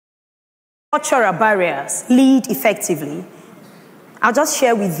cultural barriers lead effectively, I'll just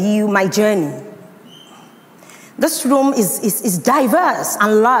share with you my journey. This room is diverse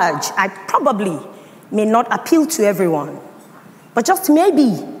and large. I probably may not appeal to everyone, but just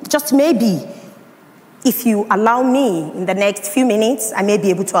maybe, if you allow me in the next few minutes, I may be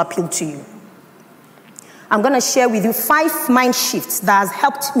able to appeal to you. I'm going to share with you 5 mind shifts that has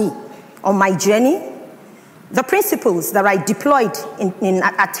helped me on my journey, the principles that I deployed in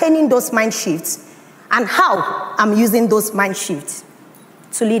attaining those mind shifts, and how I'm using those mind shifts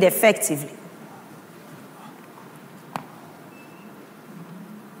to lead effectively.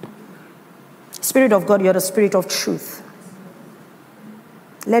 Spirit of God, you're the Spirit of truth.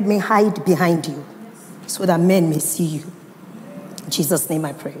 Let me hide behind you so that men may see you. In Jesus' name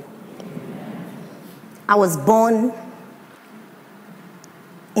I pray. I was born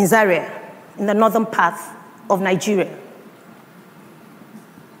in Zaria, in the northern part of Nigeria.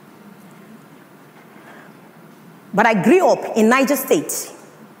 But I grew up in Niger State,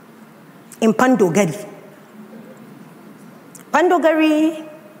 in Pandogari. Pandogari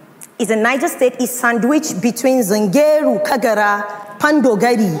is in Niger State, is sandwiched between Zangeru, Kagara,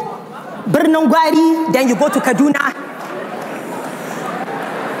 Pandogari, Bernongwari, then you go to Kaduna.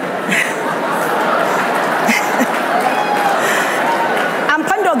 And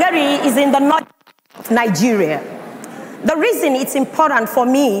Pandogari is in the north of Nigeria. The reason it's important for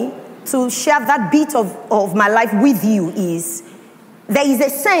me to share that bit of my life with you is there is a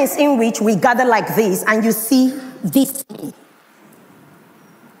sense in which we gather like this and you see this me.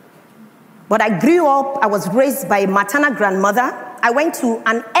 But I grew up, I was raised by a maternal grandmother. I went to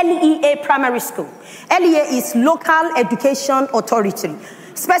an LEA primary school. LEA is Local Education Authority,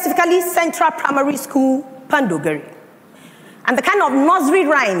 specifically Central Primary School, Pandogari. And the kind of nursery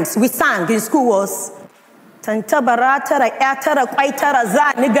rhymes we sang in school was Tantabara tara atara kwaitara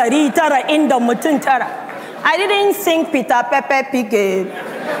za nigari tara inda mutun tara. I didn't sing Peter Pepe Pig.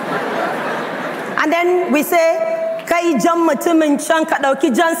 And then we say kai jam mutumin can ka dauki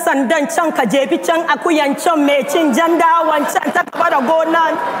jan sandan can ka jefi can akuyan can me cin janda wancan ta fara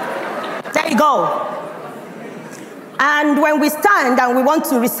gonan. There you go. And when we stand and we want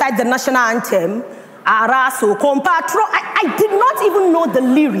to recite the national anthem, Araso Compatro, I did not even know the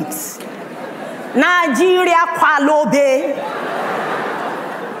lyrics. Nigeria Kwalobe.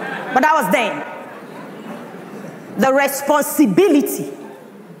 But that was then. The responsibility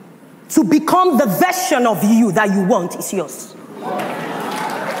to become the version of you that you want is yours.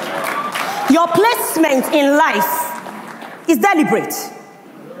 Your placement in life is deliberate.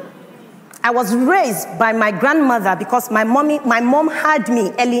 I was raised by my grandmother because my mom had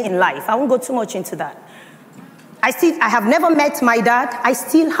me early in life. I won't go too much into that. I have never met my dad. I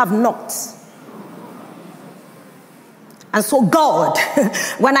still have not. And so God,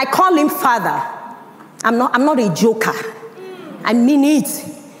 when I call him Father, I'm not a joker. I mean it.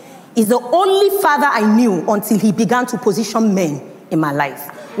 He's the only father I knew until he began to position men in my life.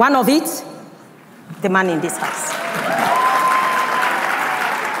 One of it, the man in this house.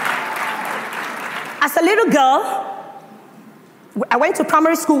 As a little girl, I went to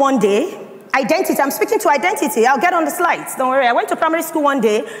primary school one day. Identity, I'm speaking to identity. I'll get on the slides, don't worry. I went to primary school one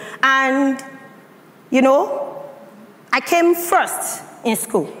day and, I came first in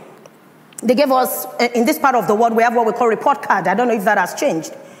school. They gave us, in this part of the world, we have what we call report card. I don't know if that has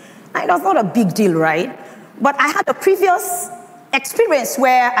changed. And it was not a big deal, right? But I had a previous experience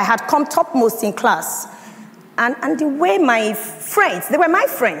where I had come topmost in class. And the way my friends, they were my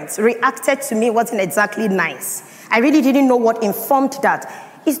friends, reacted to me wasn't exactly nice. I really didn't know what informed that.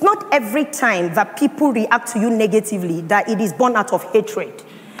 It's not every time that people react to you negatively that it is born out of hatred.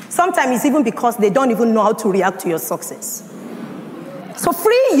 Sometimes it's even because they don't even know how to react to your success. So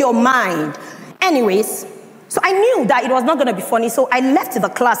free your mind. Anyways, so I knew that it was not going to be funny, so I left the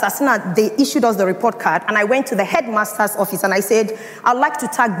class as soon as they issued us the report card, and I went to the headmaster's office and I said, I'd like to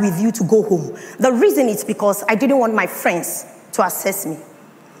tag with you to go home. The reason is because I didn't want my friends to assess me.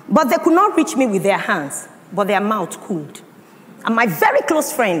 But they could not reach me with their hands, but their mouth could. And my very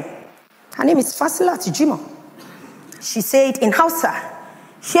close friend, her name is Fasila Tijimo, she said in Hausa,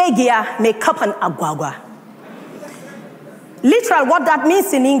 Shegia me kapan agwagwa. Literal, what that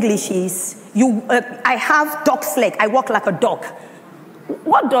means in English is, I have dog's leg, I walk like a dog.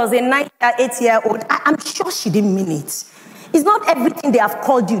 What does a 8-year-old, I'm sure she didn't mean it. It's not everything they have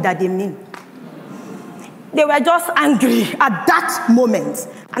called you that they mean. They were just angry at that moment,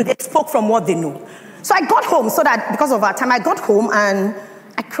 and they spoke from what they know. So I got home, so that because of our time, I got home and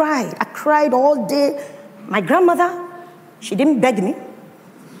I cried. I cried all day. My grandmother, she didn't beg me.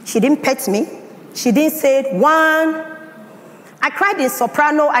 She didn't pet me. She didn't say 1, I cried in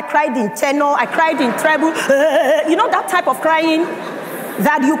soprano, I cried in tenor, I cried in treble. You know that type of crying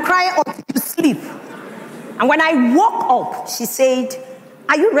that you cry until you sleep. And when I woke up, she said,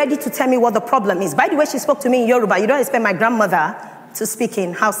 are you ready to tell me what the problem is? By the way, she spoke to me in Yoruba. You don't expect my grandmother to speak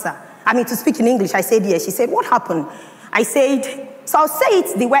in Hausa. To speak in English. I said, yes. She said, what happened? I said, so I'll say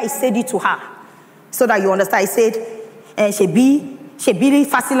it the way I said it to her, so that you understand. I said,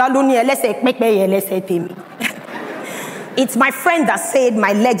 it's my friend that said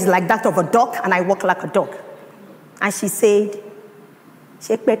my legs like that of a dog and I walk like a dog. And she said,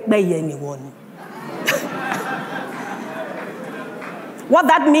 what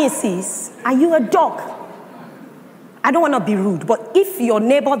that means is, are you a dog? I don't want to be rude, but if your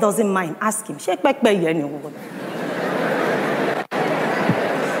neighbor doesn't mind, ask him.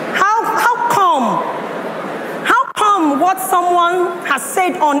 How come what someone has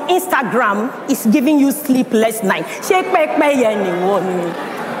said on Instagram is giving you sleepless night?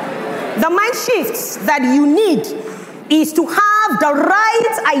 The mind shifts that you need is to have the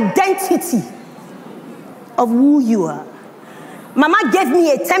right identity of who you are. Mama gave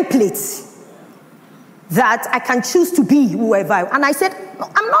me a template that I can choose to be whoever and I said,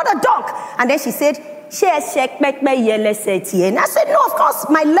 I'm not a dog. And then she said, and I said, no, of course,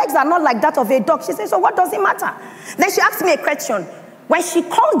 my legs are not like that of a dog. She said, so what does it matter? Then she asked me a question. When she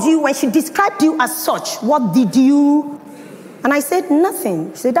called you, when she described you as such, what did you? And I said,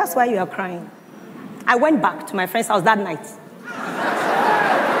 nothing. She said, that's why you are crying. I went back to my friend's house that night.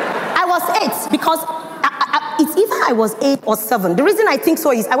 I was 8 because it's either I was 8 or 7. The reason I think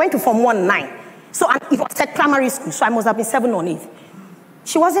so is I went to Form 1 9. So it was at primary school, so I must have been 7 or 8.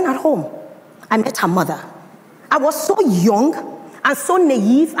 She wasn't at home. I met her mother. I was so young and so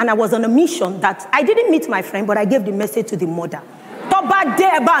naive, and I was on a mission that I didn't meet my friend, but I gave the message to the mother.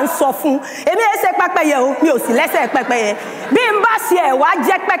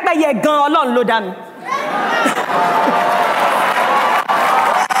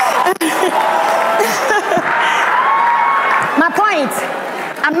 My point,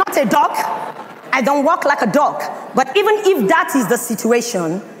 I'm not a dog. I don't walk like a dog. But even if that is the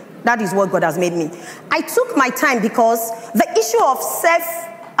situation, that is what God has made me. I took my time because the issue of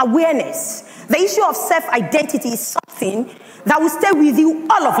self-awareness, the issue of self-identity is something that will stay with you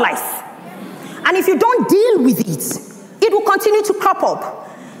all of life. And if you don't deal with it, it will continue to crop up.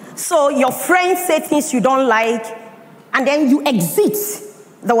 So your friends say things you don't like, and then you exit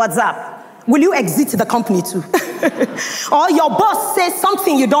the WhatsApp. Will you exit the company too? Or your boss says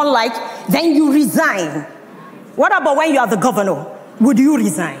something you don't like, then you resign. What about when you are the governor? Would you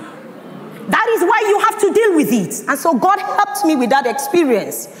resign? That is why you have to deal with it. And so God helped me with that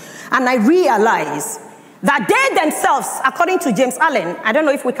experience. And I realized that they themselves, according to James Allen, I don't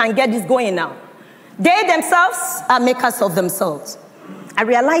know if we can get this going now, they themselves are makers of themselves. I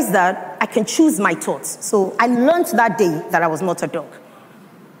realized that I can choose my thoughts. So I learned that day that I was not a dog.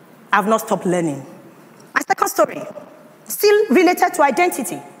 I have not stopped learning. My second story, still related to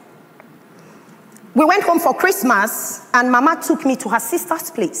identity. We went home for Christmas, and Mama took me to her sister's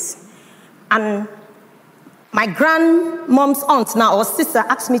place. And my grandmom's aunt now, or sister,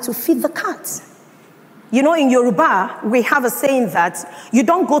 asked me to feed the cat. You know, in Yoruba, we have a saying that you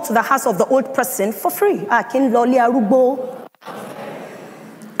don't go to the house of the old person for free.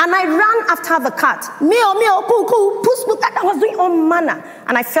 And I ran after the cat. Meow, meow, poo, poo, puss, puss. I was doing all manner.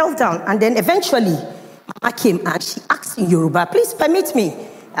 And I fell down. And then eventually, Mama came and she asked in Yoruba, please permit me.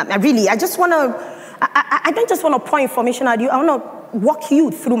 I don't just want to pour information at you. I want to walk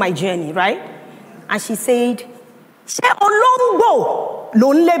you through my journey, right? And she said, "Ṣé olóńgbò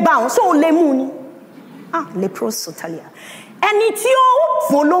ló ń lé bá òun, ṣé ó lè mú ni?" Leprosotalia. Ẹni tí ó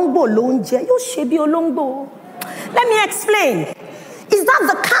f'olóńgbò ló ń jẹ, yóò ṣe bí olóńgbò. Let me explain. Is that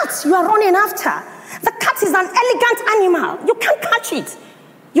the cat you are running after? The cat is an elegant animal. You can't catch it.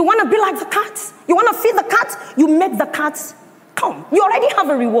 You want to be like the cat? You want to feed the cat? You make the cat come. You already have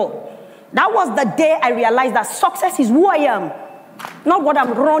a reward. That was the day I realized that success is who I am, not what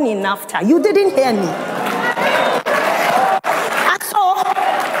I'm running after. You didn't hear me. And so,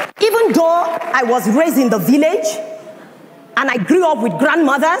 even though I was raised in the village, and I grew up with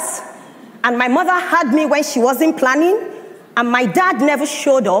grandmothers, and my mother had me when she wasn't planning, and my dad never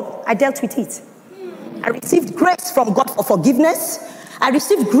showed up, I dealt with it. I received grace from God for forgiveness. I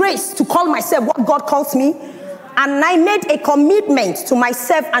received grace to call myself what God calls me. And I made a commitment to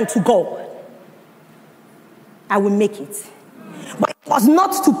myself and to God. I will make it. But it was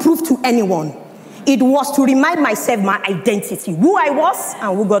not to prove to anyone. It was to remind myself my identity, who I was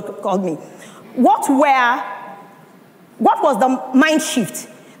and who God called me. What was the mind shift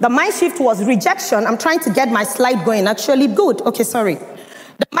The mind shift was rejection. I'm trying to get my slide going. Actually, good. Okay, sorry.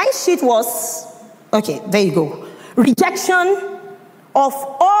 The mind shift was, okay, there you go. Rejection of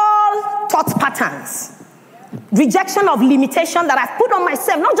all thought patterns. Rejection of limitation that I've put on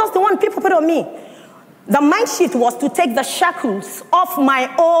myself, not just the one people put on me. The mind shift was to take the shackles off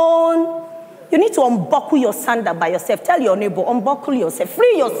my own. You need to unbuckle your sandal by yourself. Tell your neighbor, unbuckle yourself.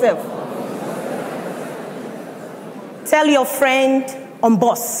 Free yourself. Tell your friend,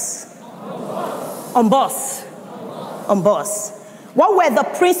 unboss. Unboss. Unboss. What were the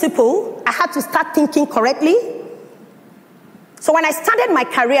principles? I had to start thinking correctly. So when I started my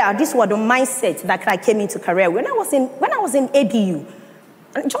career, this was the mindset that I came into career. When I was in ABU,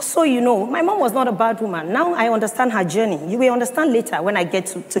 and just so you know, my mom was not a bad woman. Now I understand her journey. You will understand later when I get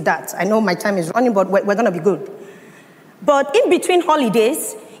to that. I know my time is running, but we're going to be good. But in between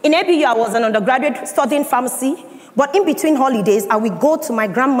holidays, in ABU, I was an undergraduate studying pharmacy. But in between holidays, I would go to my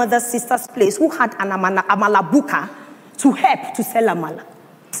grandmother's sister's place who had an amala buka to help to sell amala.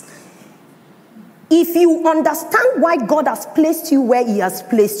 If you understand why God has placed you where he has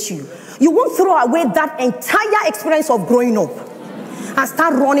placed you, you won't throw away that entire experience of growing up and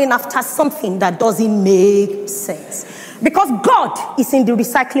start running after something that doesn't make sense. Because God is in the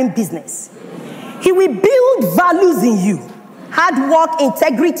recycling business. He will build values in you. Hard work,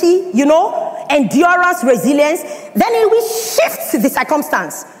 integrity, endurance, resilience. Then he will shift the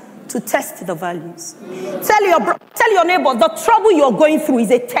circumstance to test the values. Tell your neighbor, the trouble you're going through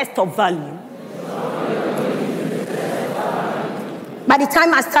is a test of value. By the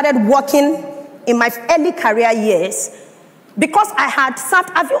time I started working in my early career years, because I had served,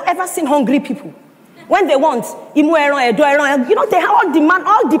 have you ever seen hungry people? When they want, they all demand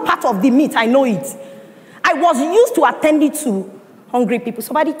all the part of the meat, I know it. I was used to attending to hungry people.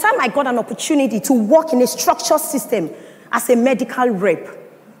 So by the time I got an opportunity to work in a structured system as a medical rep,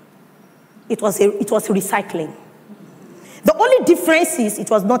 it was recycling. The only difference is it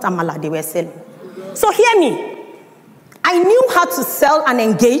was not amala they were selling. So hear me. I knew how to sell and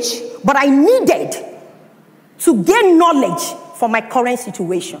engage, but I needed to gain knowledge for my current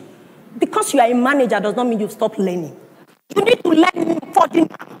situation. Because you are a manager does not mean you stop learning. You need to learn for the.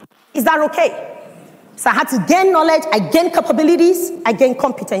 Is that okay? So I had to gain knowledge, I gain capabilities, I gain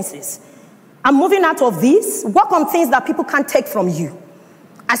competencies. I'm moving out of this. Work on things that people can't take from you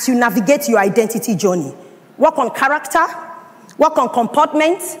as you navigate your identity journey. Work on character, work on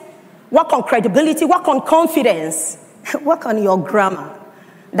comportment, work on credibility, work on confidence, work on your grammar.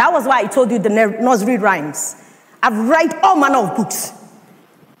 That was why I told you the nursery rhymes. I've read all manner of books.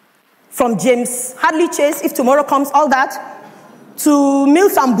 From James Hadley Chase, If Tomorrow Comes, all that, to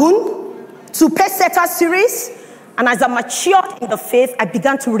Mills and Boone, to Pacesetter series. And as I matured in the faith, I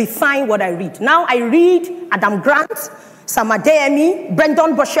began to refine what I read. Now I read Adam Grant, Sam Adeyemi,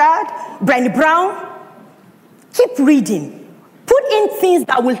 Brendan Burchard, Brené Brown. Keep reading. Put in things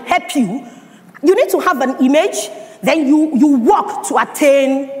that will help you. You need to have an image, then you work to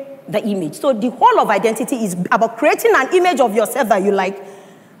attain the image. So the whole of identity is about creating an image of yourself that you like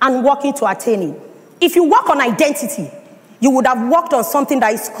and working to attain it. If you work on identity, you would have worked on something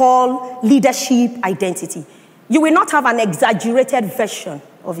that is called leadership identity. You will not have an exaggerated version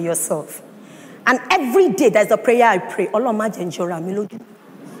of yourself. And every day there's a prayer I pray.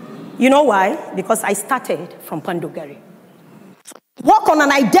 You know why? Because I started from Pandogari. Work on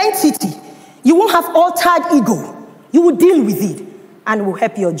an identity. You won't have altered ego. You will deal with it and it will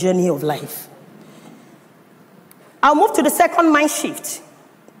help your journey of life. I'll move to the second mind shift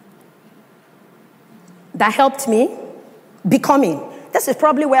that helped me becoming. This is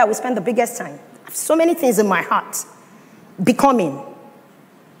probably where I will spend the biggest time. I have so many things in my heart. Becoming.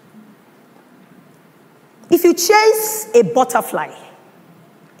 If you chase a butterfly,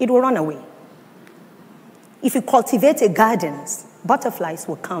 it will run away. If you cultivate a garden, butterflies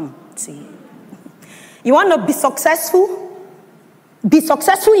will come to you. You want to be successful? Be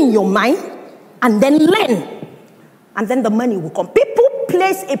successful in your mind and then learn. And then the money will come. People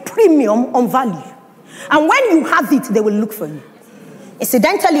place a premium on value. And when you have it, they will look for you.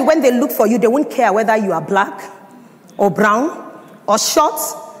 Incidentally, when they look for you, they won't care whether you are black or brown or short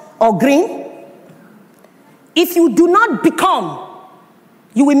or green. If you do not become,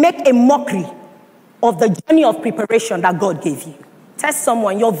 you will make a mockery of the journey of preparation that God gave you. Tell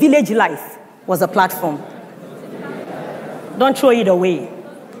someone, your village life was a platform. Don't throw it away.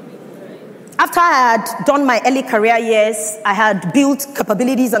 After I had done my early career years, I had built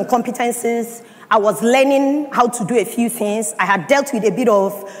capabilities and competencies. I was learning how to do a few things. I had dealt with a bit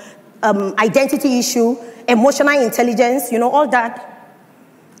of identity issue, emotional intelligence, all that.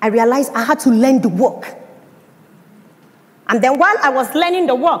 I realized I had to learn the work. And then while I was learning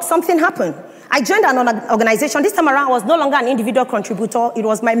the work, something happened. I joined an organization. This time around, I was no longer an individual contributor. It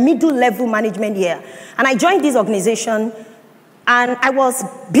was my middle level management year. And I joined this organization, and I was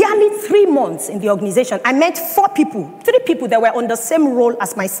barely 3 months in the organization. I met 4 people, 3 people that were on the same role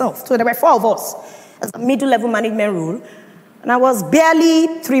as myself. So there were 4 of us as a middle level management role. And I was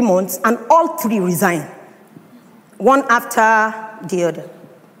barely 3 months, and all 3 resigned, one after the other.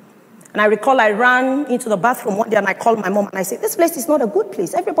 And I recall I ran into the bathroom one day and I called my mom and I said, this place is not a good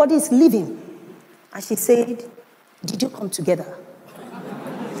place. Everybody is leaving. And she said, did you come together?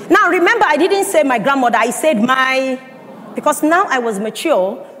 Now remember, I didn't say my grandmother, I said because now I was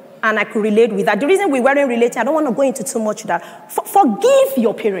mature and I could relate with that. The reason we weren't related, I don't want to go into too much of that. Forgive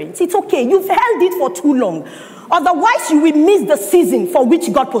your parents. It's okay. You've held it for too long. Otherwise, you will miss the season for which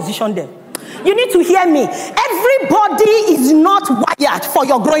God positioned them. You need to hear me. Everybody is not wired for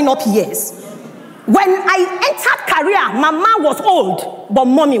your growing up years. When I entered career, Mama was old, but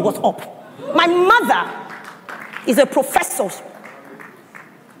Mommy was up. My mother is a professor.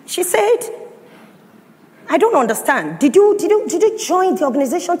 She said, I don't understand. Did you join the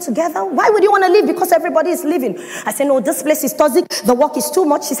organization together? Why would you want to leave? Because everybody is leaving. I said, no, this place is toxic. The work is too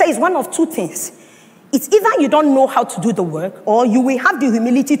much. She said, it's one of 2 things. It's either you don't know how to do the work, or you will have the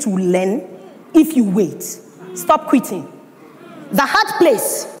humility to learn if you wait. Stop quitting. The hard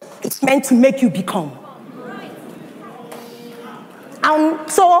place is meant to make you become. And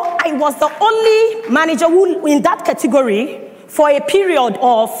so I was the only manager who, in that category, for a period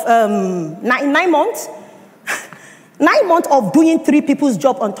of 9 months, 9 months of doing 3 people's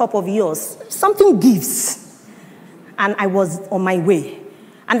job on top of yours. Something gives. And I was on my way.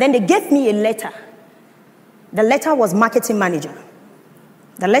 And then they gave me a letter. The letter was marketing manager.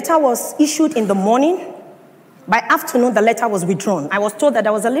 The letter was issued in the morning. By afternoon, the letter was withdrawn. I was told that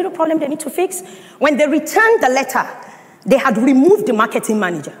there was a little problem they need to fix. When they returned the letter, they had removed the marketing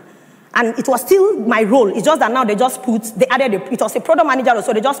manager. And it was still my role. It's just that now they added, it was a product manager,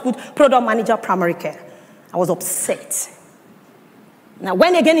 so they just put product manager primary care. I was upset. And I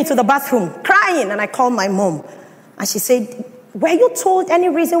went again into the bathroom, crying, and I called my mom. And she said, were you told any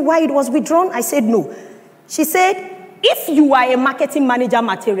reason why it was withdrawn? I said, no. She said, if you are a marketing manager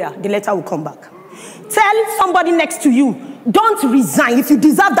material, the letter will come back. Tell somebody next to you, don't resign. If you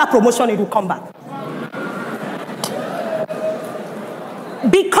deserve that promotion, it will come back.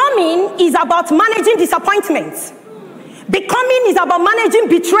 Becoming is about managing disappointments. Becoming is about managing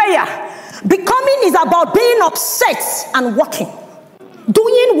betrayal. Becoming is about being upset and working.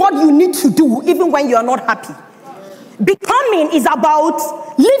 Doing what you need to do even when you are not happy. Becoming is about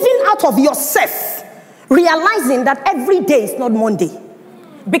living out of yourself. Realizing that every day is not Monday.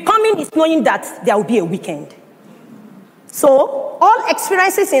 Becoming is knowing that there will be a weekend. So, all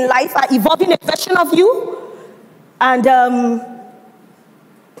experiences in life are evolving a version of you. And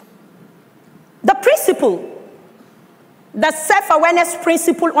the principle, the self-awareness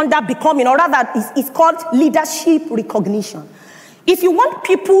principle under becoming, or rather, is called leadership recognition. If you want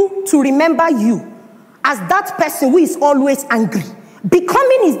people to remember you as that person who is always angry,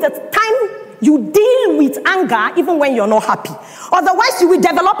 becoming is the time you deal with anger even when you're not happy. Otherwise, you will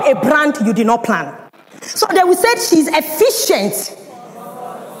develop a brand you did not plan. So they will say she's efficient,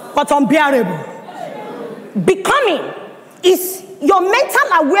 but unbearable. Becoming is your mental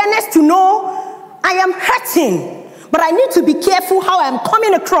awareness to know I am hurting, but I need to be careful how I'm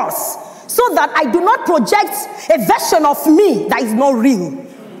coming across so that I do not project a version of me that is not real.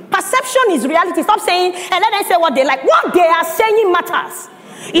 Perception is reality. Stop saying, and let them say what they like. What they are saying matters.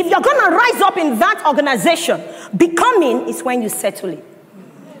 If you're going to rise up in that organization, becoming is when you settle it.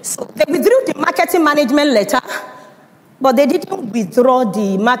 So they withdrew the marketing management letter, but they didn't withdraw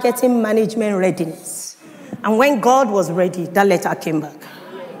the marketing management readiness. And when God was ready, that letter came back.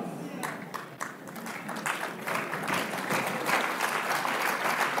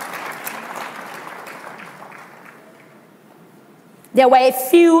 There were a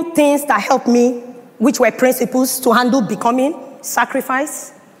few things that helped me, which were principles to handle becoming.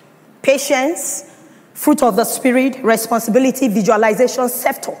 Sacrifice, patience, fruit of the spirit, responsibility, visualization,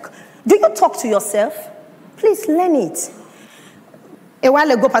 self-talk. Do you talk to yourself? Please learn it. A while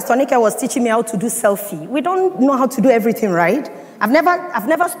ago, Pastor Nika was teaching me how to do selfie. We don't know how to do everything, right? I've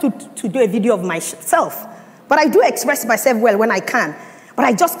never stood to do a video of myself, but I do express myself well when I can. But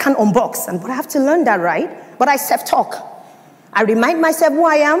I just can't unbox, but I have to learn that, right? But I self-talk. I remind myself who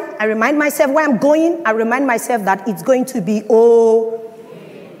I am. I remind myself where I'm going. I remind myself that it's going to be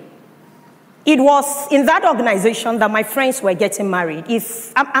okay. It was in that organization that my friends were getting married.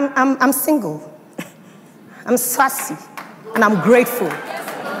 If I'm single, I'm sassy, and I'm grateful.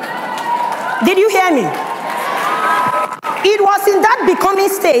 Did you hear me? It was in that becoming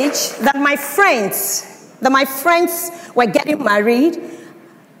stage that my friends were getting married.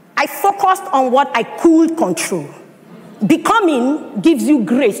 I focused on what I could control. Becoming gives you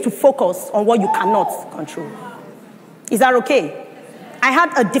grace to focus on what you cannot control. Is that okay? I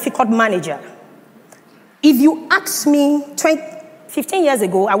had a difficult manager. If you asked me 15 years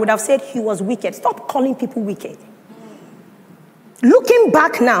ago, I would have said he was wicked. Stop calling people wicked. Looking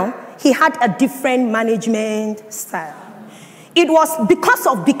back now, he had a different management style. It was because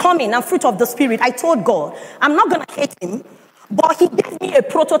of becoming and fruit of the Spirit. I told God, I'm not going to hate him, but he gave me a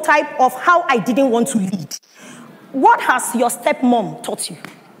prototype of how I didn't want to lead. What has your stepmom taught you?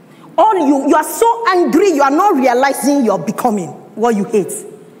 You are so angry, you are not realizing you're becoming what you hate.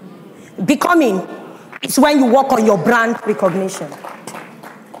 Becoming is when you work on your brand recognition.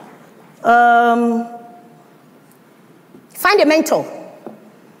 Find a mentor.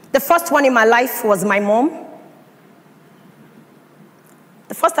 The first one in my life was my mom.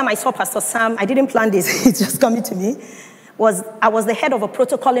 The first time I saw Pastor Sam, I didn't plan this, it's just coming to me, I was the head of a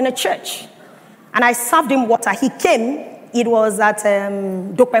protocol in a church. And I served him water. He came, it was at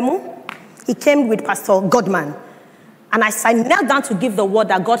Dopemu. He came with Pastor Godman. And I knelt down to give the word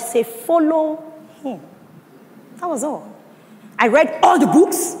that God said, follow him. That was all. I read all the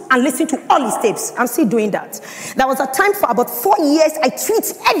books and listened to all his tapes. I'm still doing that. There was a time for about 4 years, I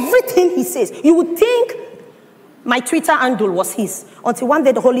tweet everything he says. You would think my Twitter handle was his. Until one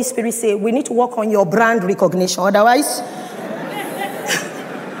day the Holy Spirit said, we need to work on your brand recognition. Otherwise,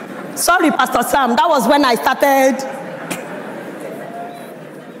 sorry, Pastor Sam, that was when I started.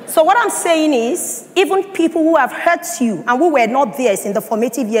 So what I'm saying is, even people who have hurt you and who were not there in the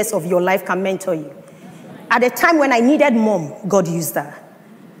formative years of your life can mentor you. At a time when I needed mom, God used her.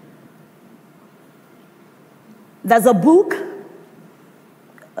 There's a book,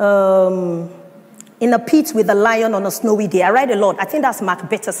 In a Pit with a Lion on a Snowy Day. I write a lot. I think that's Mark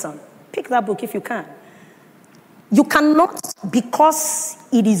Batterson. Pick that book if you can. You cannot, because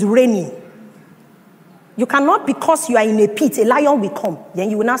it is raining. You cannot, because you are in a pit, a lion will come. Then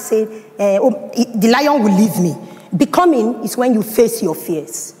you will not say, the lion will leave me. Becoming is when you face your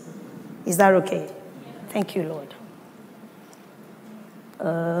fears. Is that okay? Thank you, Lord.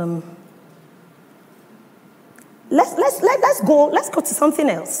 Let's go to something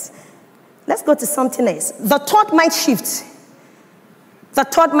else. Let's go to something else. The third mind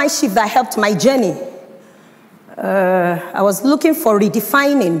shift that helped my journey. I was looking for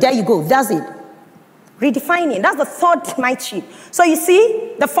redefining. There you go. That's it. Redefining. That's the third mind shift. So you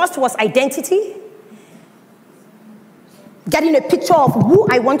see, the first was identity. Getting a picture of who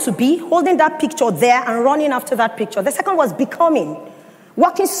I want to be, holding that picture there and running after that picture. The second was becoming.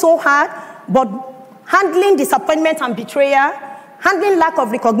 Working so hard, but handling disappointment and betrayal, handling lack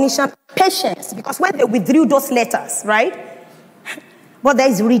of recognition, patience, because when they withdrew those letters, right? But there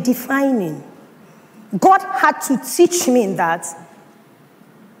is redefining. God had to teach me that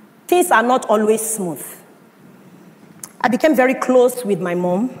things are not always smooth. I became very close with my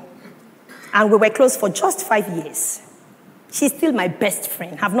mom, and we were close for just 5 years. She's still my best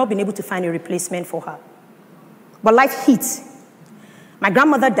friend. Have not been able to find a replacement for her. But life hit. My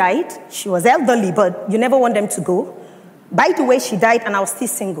grandmother died. She was elderly, but you never want them to go. By the way, she died, and I was still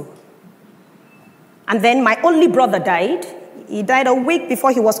single. And then my only brother died. He died a week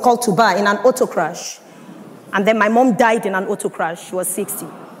before he was called to bar in an auto crash. And then my mom died in an auto crash. She was 60.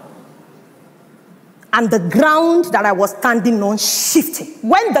 And the ground that I was standing on shifted.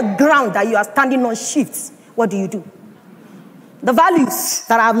 When the ground that you are standing on shifts, what do you do? The values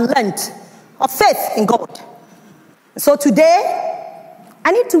that I've learned of faith in God. So today,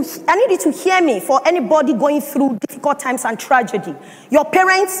 I need you to hear me. For anybody going through difficult times and tragedy, your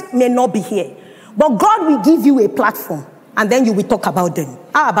parents may not be here, but God will give you a platform, and then you will talk about them.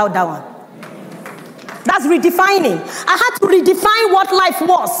 How about that one? That's redefining. I had to redefine what life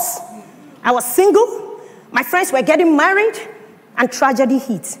was. I was single, my friends were getting married, and tragedy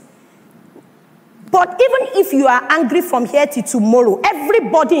hit. But even if you are angry from here to tomorrow,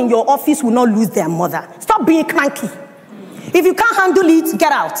 everybody in your office will not lose their mother. Stop being cranky. If you can't handle it,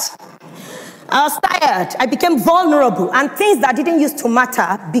 get out. I was tired. I became vulnerable. And things that didn't used to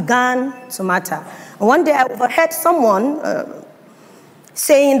matter began to matter. And one day I overheard someone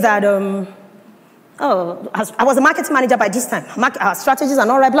saying that, I was a marketing manager by this time. Strategies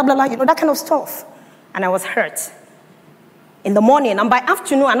and all right, blah, blah, blah, that kind of stuff. And I was hurt. In the morning, and by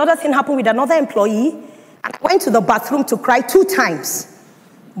afternoon, another thing happened with another employee, and I went to the bathroom to cry 2 times.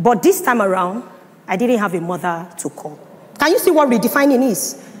 But this time around, I didn't have a mother to call. Can you see what redefining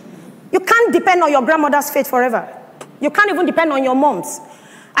is? You can't depend on your grandmother's faith forever. You can't even depend on your mom's.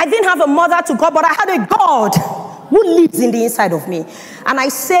 I didn't have a mother to call, but I had a God who lives in the inside of me. And I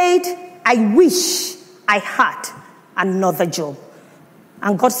said, I wish I had another job.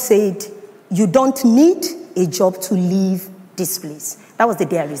 And God said, you don't need a job to leave this place. That was the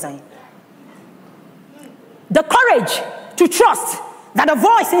day I resigned. The courage to trust that the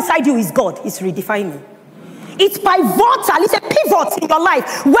voice inside you is God is redefining. It's pivotal, it's a pivot in your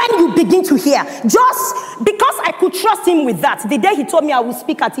life when you begin to hear. Just because I could trust him with that, the day he told me I will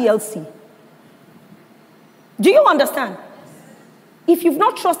speak at ELC. Do you understand? If you've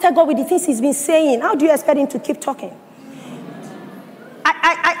not trusted God with the things he's been saying, how do you expect him to keep talking?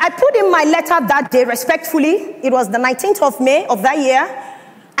 I put in my letter that day respectfully. It was the 19th of May of that year.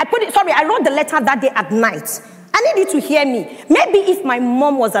 I wrote the letter that day at night. I need you to hear me. Maybe if my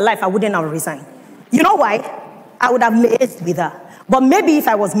mom was alive, I wouldn't have resigned. You know why? I would have liaised with her. But maybe if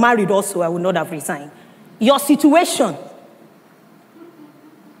I was married also, I would not have resigned. Your situation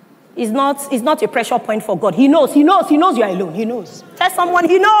is not a pressure point for God. He knows you are alone. He knows. Tell someone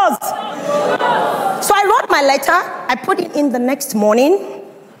he knows. So I wrote my letter. I put it in the next morning.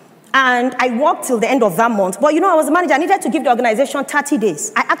 And I worked till the end of that month. But I was a manager. I needed to give the organization 30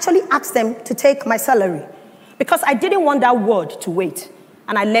 days. I actually asked them to take my salary because I didn't want that word to wait.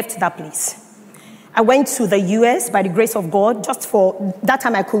 And I left that place. I went to the US by the grace of God. Just for that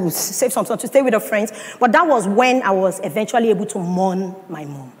time I could save some time to stay with the friends. But that was when I was eventually able to mourn my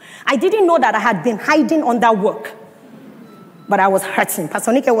mom. I didn't know that I had been hiding under work. But I was hurting.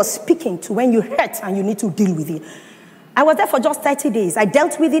 Pastor Nike was speaking to when you hurt and you need to deal with it. I was there for just 30 days. I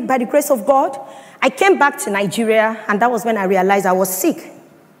dealt with it by the grace of God. I came back to Nigeria, and that was when I realized I was sick.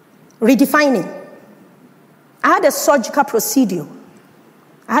 Redefining. I had a surgical procedure.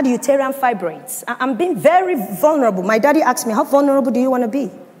 I had uterine fibroids. I'm being very vulnerable. My daddy asked me, how vulnerable do you want to be?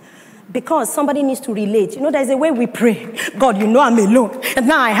 Because somebody needs to relate. There's a way we pray. God, I'm alone. And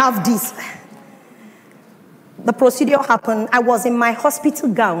now I have this. The procedure happened. I was in my hospital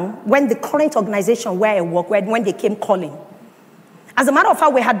gown when the current organization where I work, when they came calling. As a matter of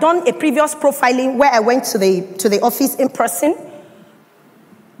fact, we had done a previous profiling where I went to the office in person.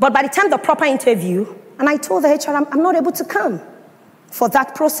 But by the time the proper interview, and I told the HR, I'm not able to come for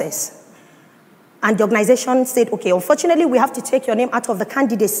that process. And the organization said, okay, unfortunately, we have to take your name out of the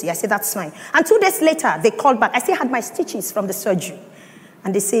candidacy. I said, that's fine. And 2 days later, they called back. I still had my stitches from the surgery.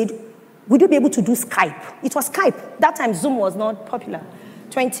 And they said, would you be able to do Skype? It was Skype. That time, Zoom was not popular.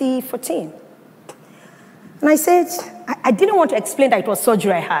 2014. And I said, I didn't want to explain that it was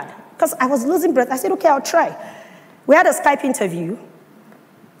surgery I had because I was losing breath. I said, okay, I'll try. We had a Skype interview.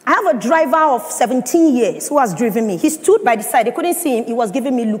 I have a driver of 17 years who has driven me. He stood by the side. They couldn't see him. He was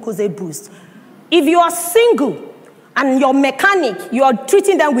giving me Lucozade boost. If you are single and your mechanic, you are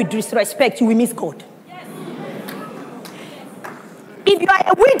treating them with disrespect, you will miss God. Yes. If you are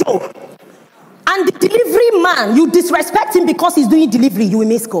a widow, and the delivery man, you disrespect him because he's doing delivery, you will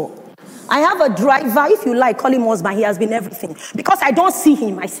miss God. I have a driver, if you like, call him husband, he has been everything. Because I don't see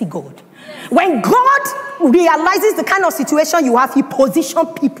him, I see God. When God realizes the kind of situation you have, he positions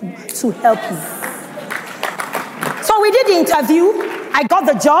people to help you. So we did the interview, I got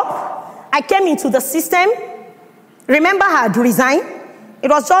the job, I came into the system. Remember, I had resigned.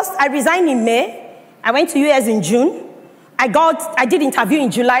 I resigned in May, I went to US in June, I did interview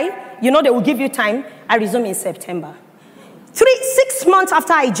in July. They will give you time. I resumed in September. 6 months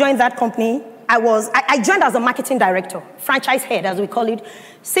after I joined that company, I joined as a marketing director, franchise head, as we call it.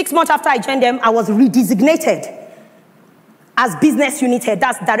 6 months after I joined them, I was redesignated as business unit head.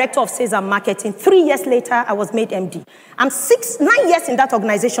 That's director of sales and marketing. 3 years later, I was made MD. I'm 9 years in that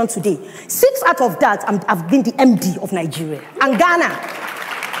organization today. 6 out of that, I've been the MD of Nigeria and Ghana,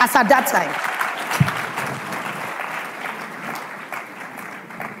 as at that time.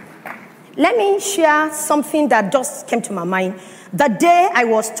 Let me share something that just came to my mind. The day I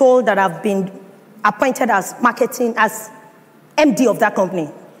was told that I've been appointed as marketing, as MD of that company,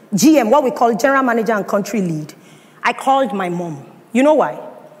 GM, what we call General Manager and Country Lead, I called my mom. You know why?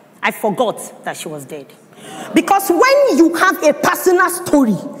 I forgot that she was dead. Because when you have a personal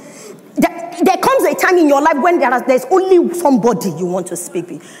story, there comes a time in your life when there's only somebody you want to speak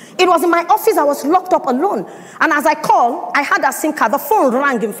with. It was in my office, I was locked up alone. And as I called, I had a SIM card. The phone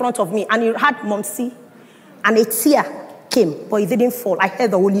rang in front of me, and it had Momsi. And a tear came, but it didn't fall. I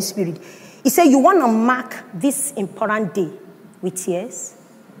heard the Holy Spirit. He said, you want to mark this important day with tears?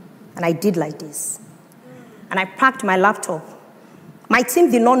 And I did like this. And I packed my laptop. My team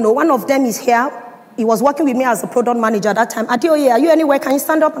did not know. One of them is here. He was working with me as a product manager at that time. Adeoye, are you anywhere? Can you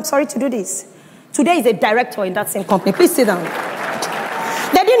stand up? I'm sorry to do this. Today is a director in that same company. Please sit down.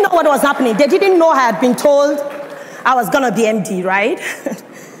 They didn't know what was happening. They didn't know I had been told I was going to be MD, right?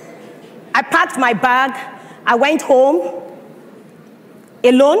 I packed my bag. I went home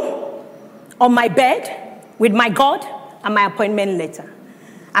alone on my bed with my God and my appointment letter.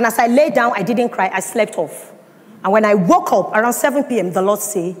 And as I lay down, I didn't cry. I slept off. And when I woke up around 7 p.m., the Lord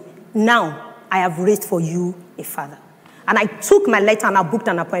said, now I have raised for you a father. And I took my letter and I booked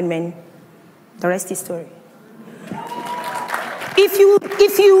an appointment. The rest is history.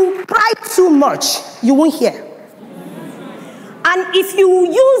 If you cry too much, you won't hear. And if you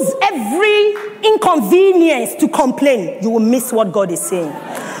use every inconvenience to complain, you will miss what God is saying.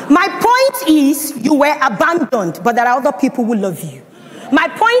 My point is, you were abandoned, but there are other people who love you. My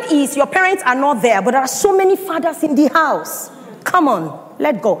point is, your parents are not there, but there are so many fathers in the house. Come on,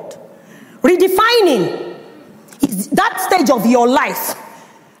 let God. Redefining is that stage of your life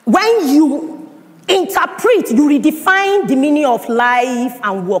when you interpret, you redefine the meaning of life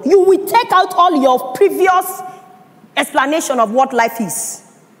and work. You will take out all your previous explanation of what life is,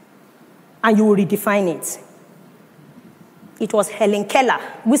 and you will redefine it. It was Helen Keller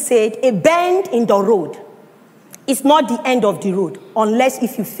who said, a bend in the road is not the end of the road unless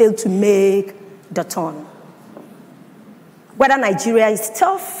if you fail to make the turn. Whether Nigeria is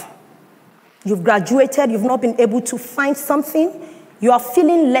tough, you've graduated, you've not been able to find something, you are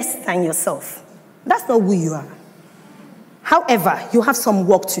feeling less than yourself. That's not who you are. However, you have some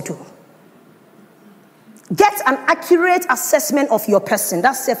work to do. Get an accurate assessment of your person.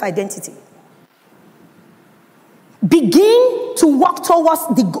 That's self-identity. Begin to work towards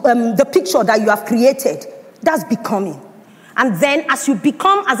the picture that you have created. That's becoming. And then as you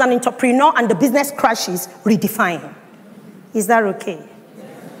become as an entrepreneur and the business crashes, redefine. Is that okay?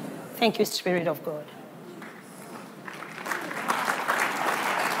 Thank you, Spirit of God.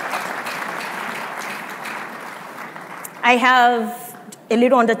 I have a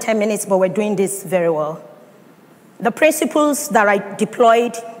little under 10 minutes, but we're doing this very well. The principles that I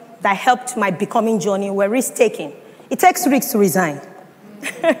deployed that helped my becoming journey were risk-taking. It takes risks to resign.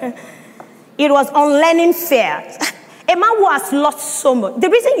 It was unlearning fear. A man who has lost so much. The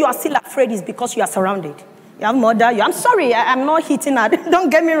reason you are still afraid is because you are surrounded. You have mother. I'm sorry, I'm not hitting her. Don't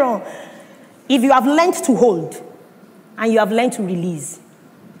get me wrong. If you have learned to hold and you have learned to release,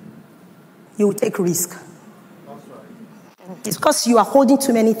 you will take risk. It's because you are holding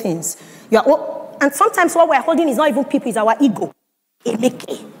too many things. And sometimes what we're holding is not even people, it's our ego.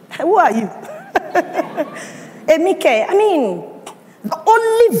 Emike. Who are you? Emike. I mean, the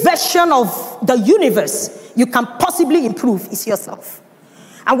only version of the universe you can possibly improve is yourself.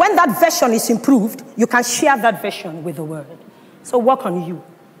 And when that version is improved, you can share that version with the world. So work on you.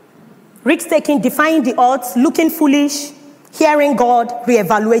 Risk-taking, defying the odds, looking foolish, hearing God,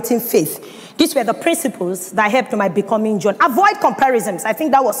 reevaluating faith. These were the principles that helped my becoming journey. Avoid comparisons. I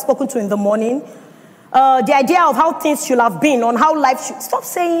think that was spoken to in the morning. The idea of how things should have been, on how life should. Stop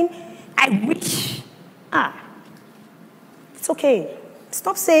saying, I wish. It's okay.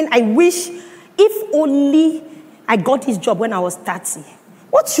 Stop saying, I wish if only I got this job when I was 30.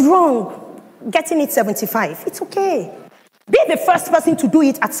 What's wrong getting it 75? It's okay. Be the first person to do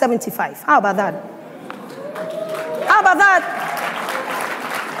it at 75. How about that? How about that?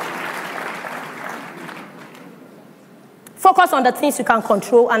 Focus on the things you can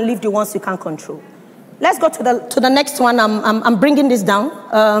control and leave the ones you can't control. Let's go to the next one. I'm bringing this down.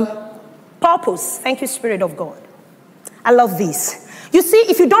 Purpose. Thank you, Spirit of God. I love this. You see,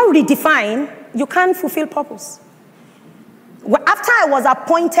 if you don't redefine, you can't fulfill purpose. After I was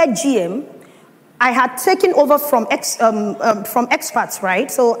appointed GM, I had taken over from experts,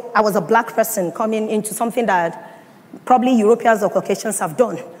 right? So I was a black person coming into something that probably Europeans or Caucasians have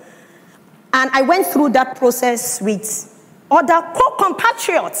done. And I went through that process with other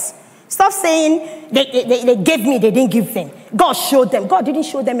co-compatriots. Stop saying they gave me, they didn't give them. God showed them. God didn't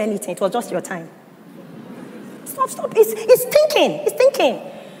show them anything. It was just your time. Stop. It's thinking.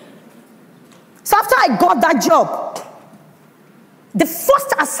 So after I got that job, the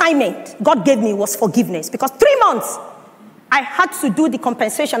first assignment God gave me was forgiveness. Because 3 months, I had to do the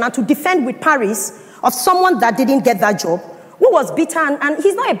compensation and to defend with Paris of someone that didn't get that job, who was bitter, and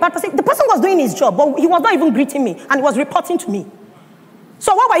he's not a bad person. The person was doing his job, but he was not even greeting me, and he was reporting to me.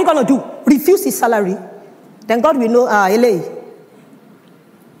 So what were you going to do? Refuse his salary? Then God will know, LA.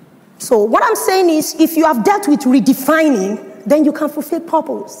 So what I'm saying is, if you have dealt with redefining, then you can fulfill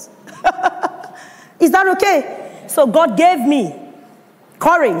purpose. Is that okay? So God gave me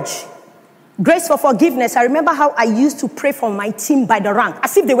courage, grace for forgiveness. I remember how I used to pray for my team by the rank,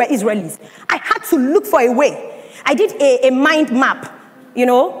 as if they were Israelis. I had to look for a way. I did a mind map,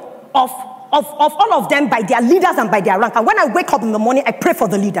 of all of them by their leaders and by their rank. And when I wake up in the morning, I pray for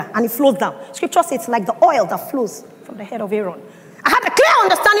the leader, and it flows down. Scripture says it's like the oil that flows from the head of Aaron. I had a clear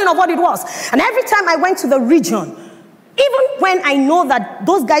understanding of what it was. And every time I went to the region, even when I know that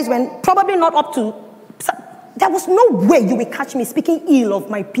those guys were probably not up to, there was no way you will catch me speaking ill of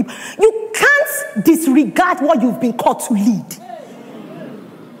my people. You can't disregard what you've been called to lead.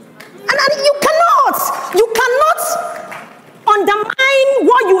 And you cannot undermine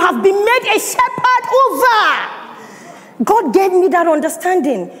what you have been made a shepherd over. God gave me that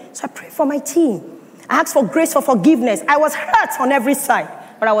understanding. So I pray for my team. I asked for grace for forgiveness. I was hurt on every side,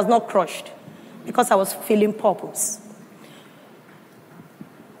 but I was not crushed because I was feeling purpose.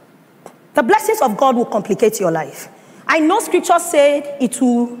 The blessings of God will complicate your life. I know scripture said it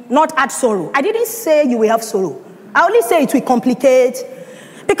will not add sorrow. I didn't say you will have sorrow. I only say it will complicate.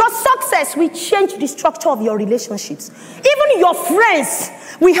 Because success will change the structure of your relationships. Even your friends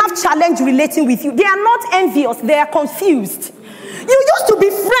will have challenge relating with you. They are not envious. They are confused. You used to be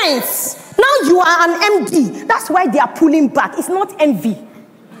friends. Now you are an MD. That's why they are pulling back. It's not envy.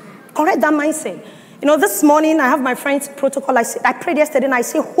 Correct that mindset. You know, this morning I have my friend's protocol. I prayed yesterday and I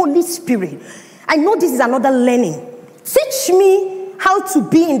say, Holy Spirit, I know this is another learning. Teach me how to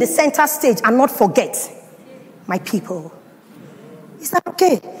be in the center stage and not forget my people. Is that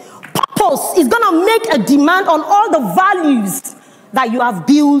okay? Purpose is going to make a demand on all the values that you have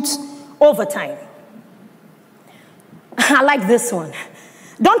built over time. I like this one.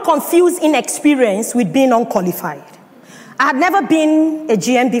 Don't confuse inexperience with being unqualified. I had never been a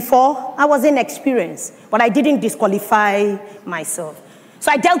GM before. I was inexperienced, but I didn't disqualify myself.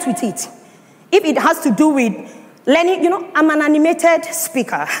 So I dealt with it. If it has to do with learning, I'm an animated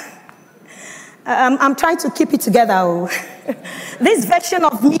speaker. I'm trying to keep it together. This version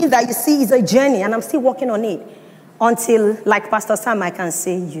of me that you see is a journey, and I'm still working on it. Until, like Pastor Sam, I can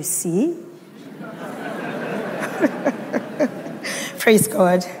say, you see? Praise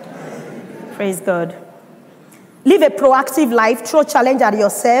God. Praise God. Live a proactive life, throw challenge at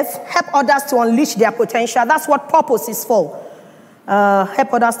yourself, help others to unleash their potential. That's what purpose is for.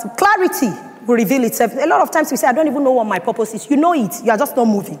 Help others to. Clarity will reveal itself. A lot of times we say, I don't even know what my purpose is. You know it, you are just not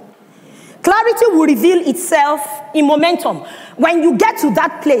moving. Clarity will reveal itself in momentum. When you get to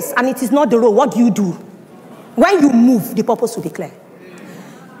that place and it is not the road, what do? When you move, the purpose will declare.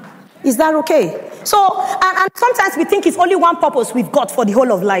 Is that okay? So, and sometimes we think it's only one purpose we've got for the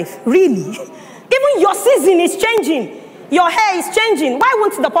whole of life. Really? Even your season is changing. Your hair is changing. Why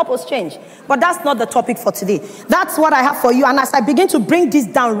won't the purpose change? But that's not the topic for today. That's what I have for you. And as I begin to bring this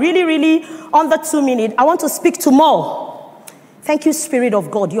down really, really under 2 minutes, I want to speak to more. Thank you, Spirit of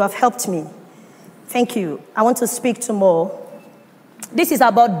God. You have helped me. Thank you. I want to speak to more. This is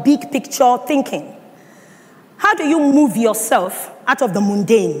about big picture thinking. How do you move yourself out of the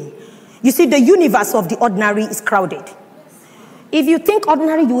mundane? You see, the universe of the ordinary is crowded. If you think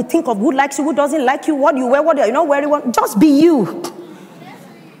ordinary, you would think of who likes you, who doesn't like you, what you wear, what you know, where you want. Just be you.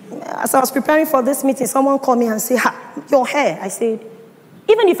 As I was preparing for this meeting, someone called me and said, your hair. I said,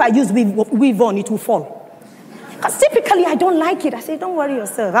 even if I use weave on, it will fall. Because typically, I don't like it. I said, don't worry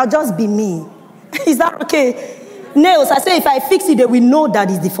yourself. I'll just be me. Is that okay? Nails, I say, if I fix it, they will know that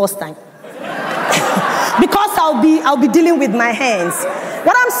it's the first time. Because I'll be dealing with my hands.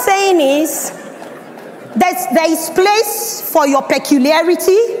 What I'm saying is, there is place for your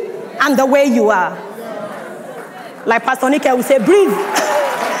peculiarity and the way you are. Like Pastor Nick will say, breathe.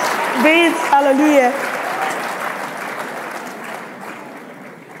 Breathe. Hallelujah.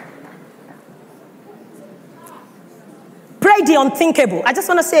 Pray the unthinkable. I just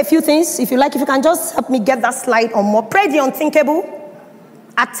want to say a few things. If you like, if you can just help me get that slide on more. Pray the unthinkable.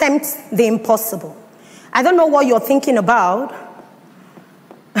 Attempt the impossible. I don't know what you're thinking about.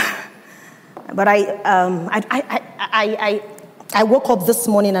 But I woke up this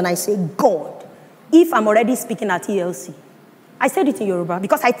morning and I said, God, if I'm already speaking at ELC, I said it in Yoruba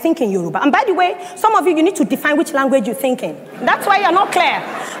because I think in Yoruba. And by the way, some of you need to define which language you're thinking. That's why you're not clear.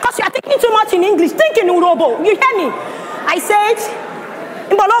 Because you're thinking too much in English. Think in Urobo. You hear me? I said,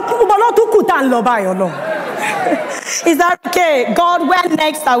 is that okay? God, where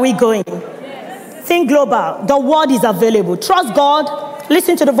next are we going? Think global. The word is available. Trust God.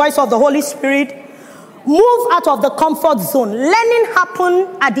 Listen to the voice of the Holy Spirit. Move out of the comfort zone. Learning happens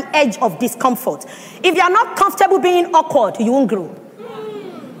at the edge of discomfort. If you are not comfortable being awkward, you won't grow.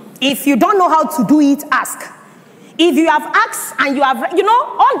 If you don't know how to do it, ask. If you have asked and you have,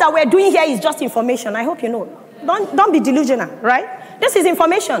 all that we're doing here is just information. I hope you know. Don't be delusional, right? This is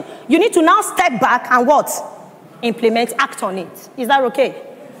information. You need to now step back and what? Implement, act on it. Is that okay?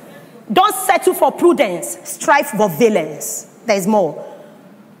 Don't settle for prudence. Strive for valence. There is more.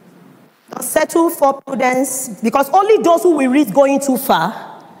 Don't settle for prudence, because only those who will risk going too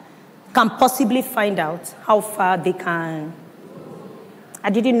far can possibly find out how far they can. I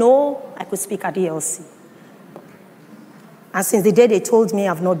didn't know I could speak at ELC. And since the day they told me,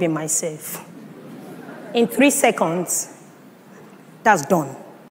 I've not been myself. In 3 seconds, that's done.